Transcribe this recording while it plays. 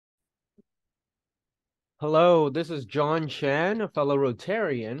Hello, this is John Chan, a fellow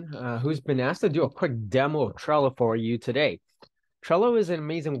Rotarian, who's been asked to do a quick demo of Trello for you today. Trello is an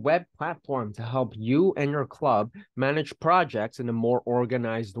amazing web platform to help you and your club manage projects in a more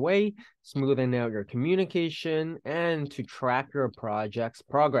organized way, smoothing out your communication, and to track your project's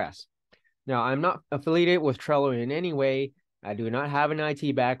progress. Now, I'm not affiliated with Trello in any way. I do not have an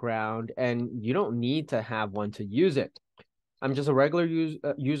IT background, and you don't need to have one to use it. I'm just a regular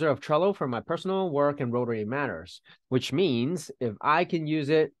user of Trello for my personal work and Rotary Matters, which means if I can use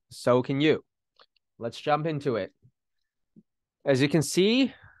it, so can you. Let's jump into it. As you can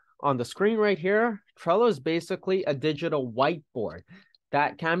see on the screen right here, Trello is basically a digital whiteboard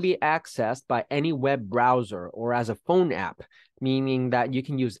that can be accessed by any web browser or as a phone app, meaning that you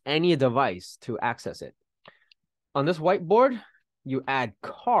can use any device to access it. On this whiteboard, you add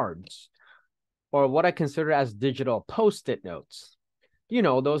cards, or what I consider as digital post-it notes. You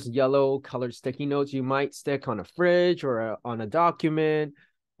know, those yellow colored sticky notes you might stick on a fridge or on a document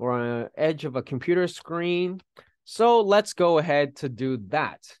or on the edge of a computer screen. So let's go ahead to do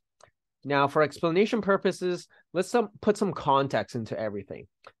that. Now, for explanation purposes, let's put some context into everything.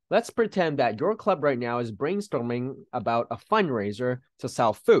 Let's pretend that your club right now is brainstorming about a fundraiser to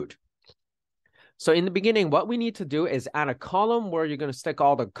sell food. So in the beginning, what we need to do is add a column where you're going to stick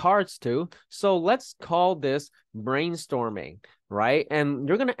all the cards to. So let's call this brainstorming, right? And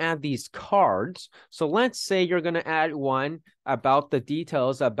you're going to add these cards. So let's say you're going to add one about the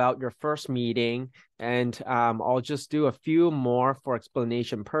details about your first meeting. And I'll just do a few more for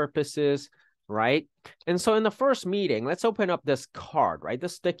explanation purposes, right? And so in the first meeting, let's open up this card, right? The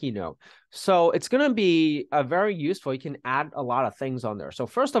sticky note. So it's going to be very useful. You can add a lot of things on there. So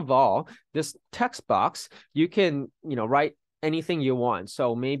first of all, this text box, you can, write anything you want.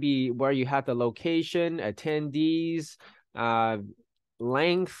 So maybe where you have the location, attendees,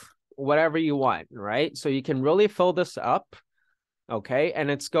 length, whatever you want, right? So you can really fill this up, okay?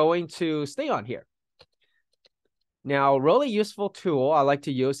 And it's going to stay on here. Now, a really useful tool I like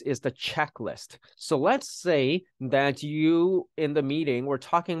to use is the checklist. So let's say that you in the meeting we're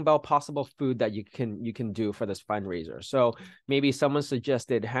talking about possible food that you can do for this fundraiser. So maybe someone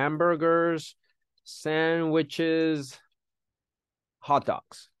suggested hamburgers, sandwiches, hot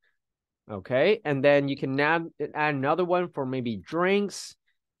dogs. Okay, and then you can now add another one for maybe drinks,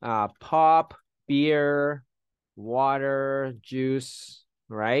 pop, beer, water, juice,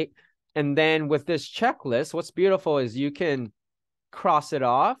 right? And then with this checklist, what's beautiful is you can cross it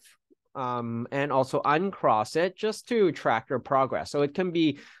off and also uncross it just to track your progress. So it can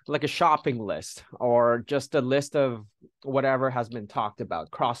be like a shopping list or just a list of whatever has been talked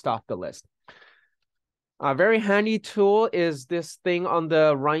about, crossed off the list. A very handy tool is this thing on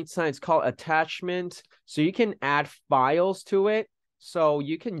the right side. It's called attachment. So you can add files to it. So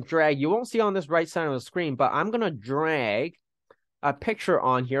you can drag, you won't see on this right side of the screen, but I'm going to drag a picture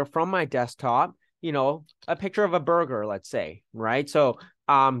on here from my desktop, a picture of a burger, let's say, right? So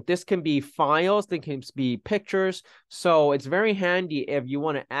this can be files, this can be pictures. So it's very handy if you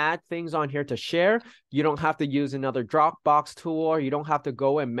want to add things on here to share. You don't have to use another Dropbox tool, or you don't have to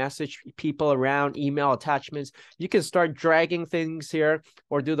go and message people around, email attachments. You can start dragging things here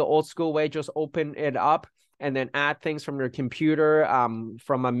or do the old school way, just open it up and then add things from your computer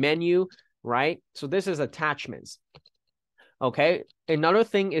from a menu, right? So this is attachments. Okay. Another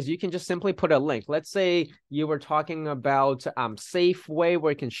thing is you can just simply put a link. Let's say you were talking about Safeway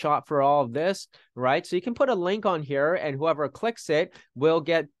where you can shop for all of this, right? So you can put a link on here and whoever clicks it will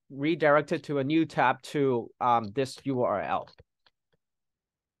get redirected to a new tab to this URL.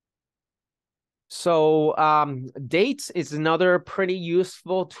 So dates is another pretty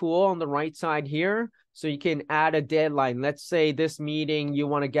useful tool on the right side here. So you can add a deadline. Let's say this meeting, you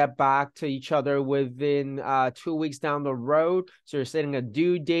want to get back to each other within 2 weeks down the road. So you're setting a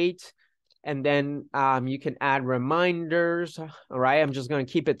due date. And then you can add reminders. All right, I'm just going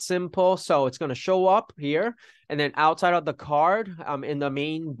to keep it simple. So it's going to show up here. And then outside of the card, in the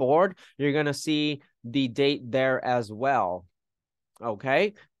main board, you're going to see the date there as well.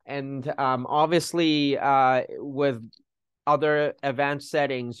 Okay. And obviously, with other advanced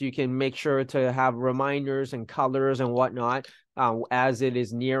settings, you can make sure to have reminders and colors and whatnot as it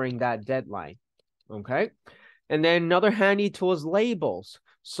is nearing that deadline. Okay. And then another handy tool is labels.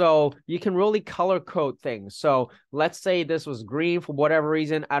 So you can really color code things. So let's say this was green for whatever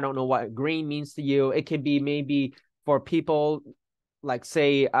reason. I don't know what green means to you. It could be maybe for people like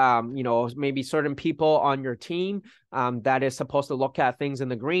say, maybe certain people on your team that is supposed to look at things in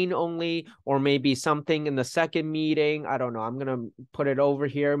the green only, or maybe something in the second meeting. I don't know. I'm going to put it over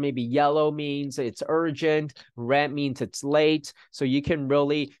here. Maybe yellow means it's urgent. Red means it's late. So you can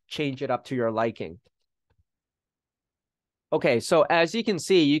really change it up to your liking. Okay, so as you can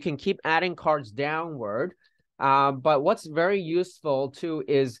see, you can keep adding cards downward, but what's very useful too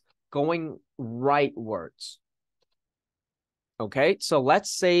is going rightwards. Okay, so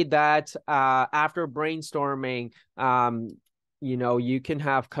let's say that after brainstorming, you can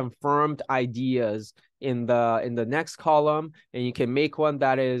have confirmed ideas in the next column, and you can make one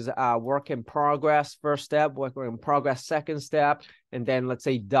that is work in progress first step, work in progress second step, and then let's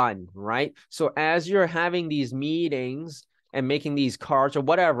say done, right? So as you're having these meetings and making these cards or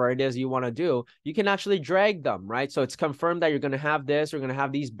whatever it is you want to do, you can actually drag them, right? So it's confirmed that you're going to have this, you're going to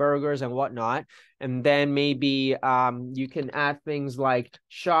have these burgers and whatnot. And then maybe you can add things like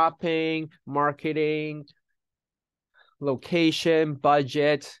shopping, marketing, location,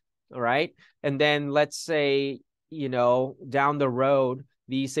 budget, all right? And then let's say, down the road,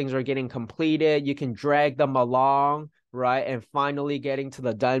 these things are getting completed. You can drag them along, right? And finally getting to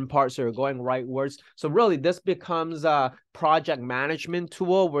the done part. So you're going rightwards. So really this becomes a project management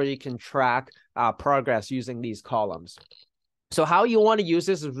tool where you can track progress using these columns. So how you want to use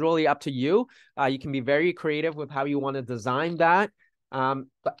this is really up to you. You can be very creative with how you want to design that.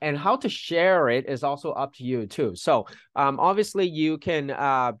 And how to share it is also up to you too. So obviously you can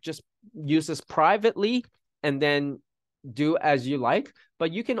just use this privately and then do as you like,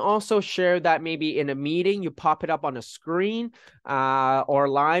 but you can also share that maybe in a meeting, you pop it up on a screen or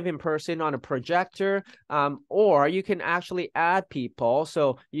live in person on a projector, or you can actually add people.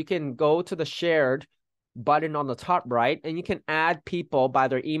 So you can go to the shared button on the top right, and you can add people by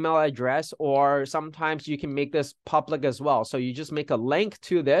their email address, or sometimes you can make this public as well. So you just make a link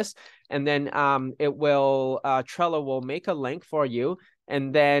to this, and then Trello will make a link for you,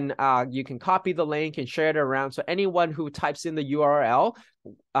 and then you can copy the link and share it around. So anyone who types in the URL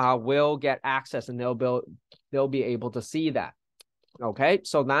will get access, and they'll be able to see that. Okay,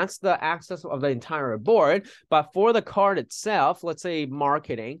 so that's the access of the entire board. But for the card itself, let's say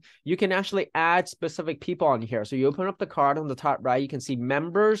marketing, you can actually add specific people on here. So you open up the card on the top right, you can see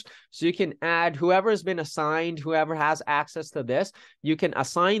members. So you can add whoever has been assigned, whoever has access to this, you can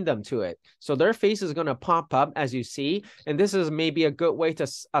assign them to it. So their face is going to pop up as you see. And this is maybe a good way to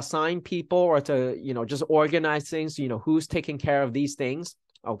assign people or to, just organize things, who's taking care of these things.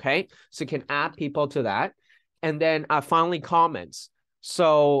 Okay, so you can add people to that. And then finally comments.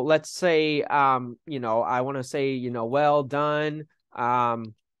 So let's say, I want to say, well done,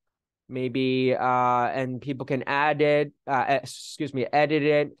 maybe, and people can add it, edit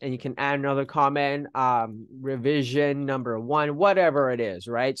it, and you can add another comment, revision number 1, whatever it is,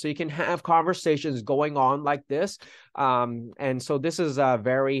 right? So you can have conversations going on like this. And so this is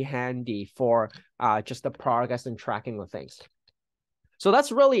very handy for just the progress and tracking of things. So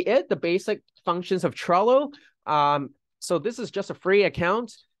that's really it, the basic functions of Trello. So this is just a free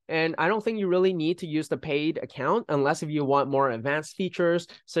account, and I don't think you really need to use the paid account unless if you want more advanced features,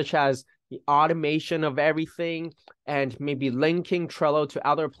 such as the automation of everything and maybe linking Trello to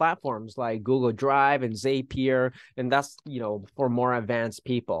other platforms like Google Drive and Zapier. And that's, for more advanced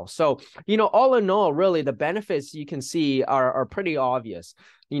people. So, all in all, really, the benefits you can see are pretty obvious.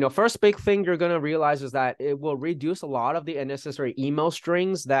 First big thing you're going to realize is that it will reduce a lot of the unnecessary email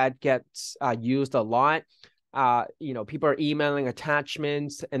strings that gets used a lot. People are emailing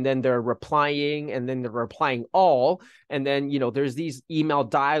attachments, and then they're replying, and then they're replying all. And then, there's these email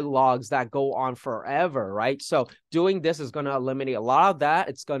dialogues that go on forever, right? So doing this is going to eliminate a lot of that.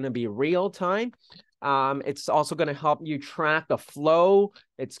 It's going to be real time. It's also going to help you track the flow.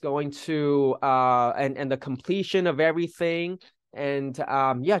 It's going to, and the completion of everything. And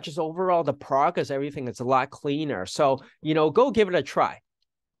just overall the progress, everything is a lot cleaner. So, go give it a try.